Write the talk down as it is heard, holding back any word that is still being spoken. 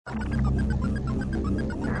So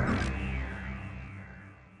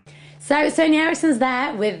Sony Ericsson's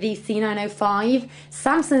there with the C905,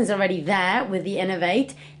 Samsung's already there with the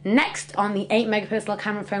Innovate. Next on the 8 megapixel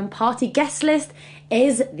camera phone party guest list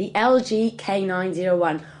is the LG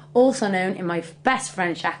K901, also known in my best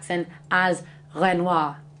French accent as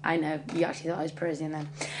Renoir. I know, you actually thought I was Parisian then.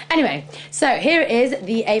 Anyway, so here is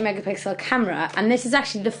the 8 megapixel camera, and this is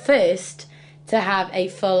actually the first to have a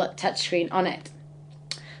full touchscreen on it.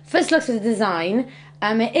 First looks at the design.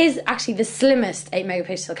 It is actually the slimmest 8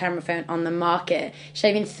 megapixel camera phone on the market,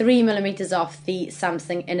 shaving 3mm off the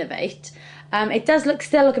Samsung Innovate. It does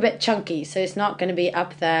still look a bit chunky, so it's not going to be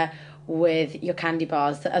up there with your candy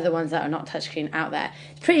bars, the other ones that are not touchscreen out there.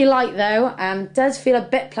 It's pretty light though, does feel a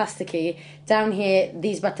bit plasticky. Down here,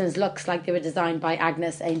 these buttons looks like they were designed by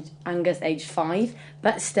Angus, age 5,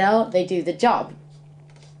 but still, they do the job.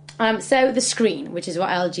 So the screen, which is what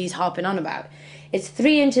LG's harping on about. It's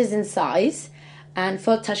 3 inches in size and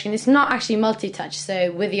full touchscreen. It's not actually multi-touch,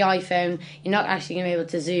 so with the iPhone, you're not actually going to be able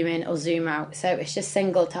to zoom in or zoom out, so it's just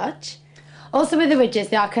single touch. Also with the widgets,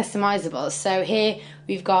 they are customizable. So here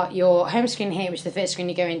we've got your home screen here, which is the first screen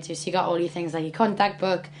you go into, so you got all your things like your contact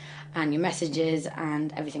book and your messages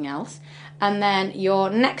and everything else. And then your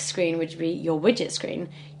next screen, which would be your widget screen,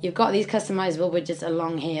 you've got these customizable widgets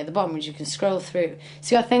along here at the bottom, which you can scroll through.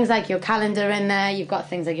 So you've got things like your calendar in there, you've got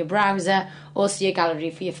things like your browser, also your gallery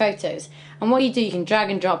for your photos. And what you do, you can drag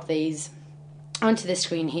and drop these onto the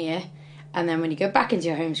screen here, and then when you go back into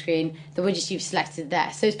your home screen, the widgets you've selected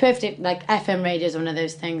there. So it's perfect, like FM radio is one of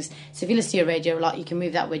those things. So if you listen to your radio a lot, you can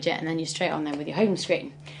move that widget and then you're straight on there with your home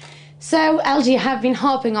screen. So LG have been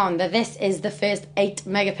harping on that this is the first 8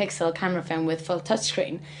 megapixel camera phone with full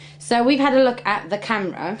touchscreen. So we've had a look at the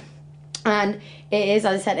camera, and it is,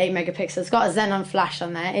 as I said, 8 megapixels. It's got a xenon flash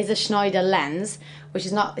on there. It's a Schneider lens, which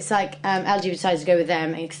is not, it's like LG decided to go with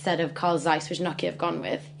them instead of Carl Zeiss, which Nokia have gone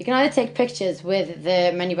with. You can either take pictures with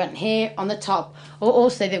the menu button here on the top, or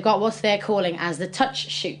also they've got what they're calling as the touch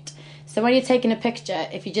shoot. So when you're taking a picture,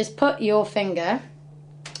 if you just put your finger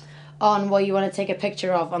on what you want to take a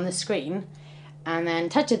picture of on the screen, and then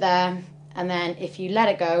touch it there, and then if you let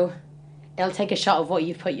it go, it'll take a shot of what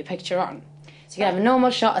you've put your picture on. So you can have a normal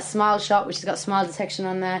shot, a smile shot, which has got smile detection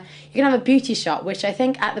on there. You can have a beauty shot, which I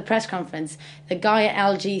think at the press conference, the guy at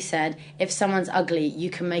LG said, if someone's ugly, you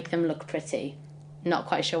can make them look pretty. Not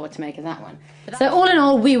quite sure what to make of that one. So all in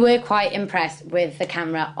all, we were quite impressed with the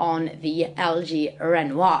camera on the LG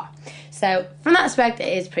Renoir. So from that aspect,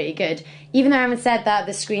 it is pretty good. Even though I haven't said that,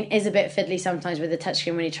 the screen is a bit fiddly sometimes with the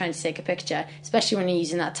touchscreen when you're trying to take a picture, especially when you're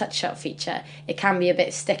using that touch shot feature. It can be a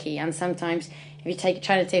bit sticky, and sometimes if you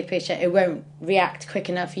try to take a picture, it won't react quick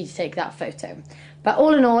enough for you to take that photo. But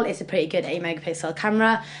all in all, it's a pretty good 8 megapixel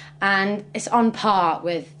camera, and it's on par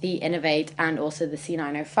with the Innovate and also the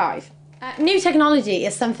C905. New technology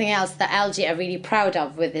is something else that LG are really proud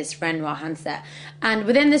of with this Renoir handset. And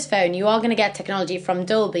within this phone, you are going to get technology from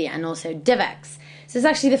Dolby and also DivX. So it's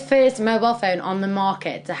actually the first mobile phone on the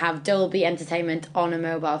market to have Dolby Entertainment on a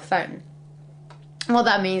mobile phone. What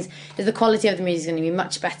that means is the quality of the music is going to be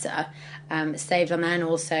much better, saved on there and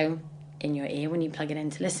also in your ear when you plug it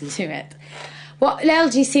in to listen to it. What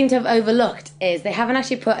LG seem to have overlooked is they haven't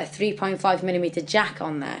actually put a 3.5mm jack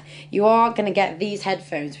on there. You are going to get these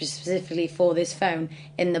headphones, which is specifically for this phone,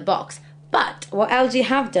 in the box. But what LG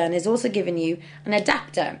have done is also given you an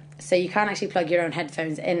adapter, so you can actually plug your own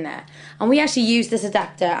headphones in there. And we actually use this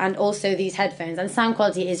adapter and also these headphones, and sound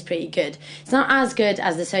quality is pretty good. It's not as good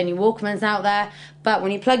as the Sony Walkmans out there, but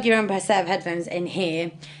when you plug your own set of headphones in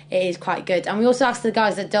here, it is quite good. And we also asked the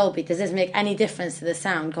guys at Dolby, does this make any difference to the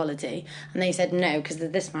sound quality? And they said no, because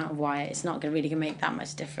of this amount of wire, it's not really going to make that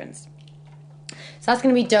much difference. So that's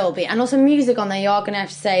going to be Dolby. And also music on there, you are going to have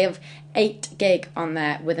to save 8 gig on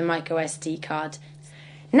there with a micro SD card.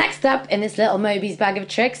 Next up in this little Moby's bag of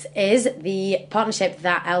tricks is the partnership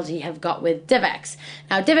that LG have got with DivX.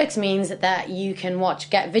 Now DivX means that you can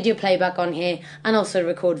get video playback on here and also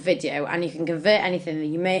record video, and you can convert anything that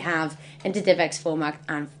you may have into DivX format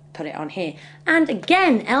and put it on here. And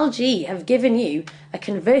again, LG have given you a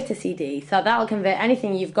converter CD, so that'll convert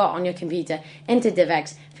anything you've got on your computer into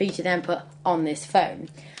DivX for you to then put on this phone.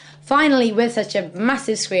 Finally, with such a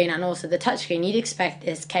massive screen and also the touchscreen, you'd expect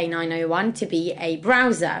this K901 to be a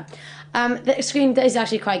browser. The screen is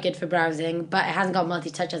actually quite good for browsing, but it hasn't got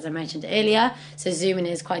multi-touch as I mentioned earlier, so zooming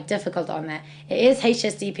is quite difficult on there. It is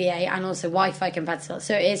HSDPA and also Wi-Fi compatible,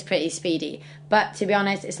 so it is pretty speedy. But to be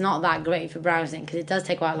honest, it's not that great for browsing because it does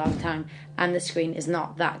take quite a long time and the screen is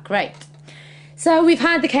not that great. So we've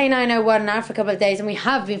had the K901 now for a couple of days and we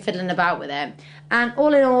have been fiddling about with it. And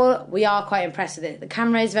all in all, we are quite impressed with it. The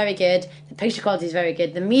camera is very good, the picture quality is very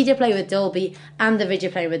good, the media player with Dolby and the video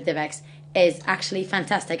player with DivX is actually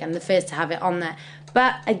fantastic. I'm the first to have it on there.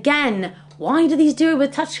 But again, why do these do it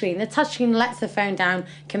with touchscreen? The touchscreen lets the phone down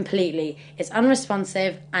completely. It's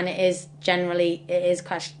unresponsive and it is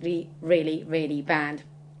actually really, really bad.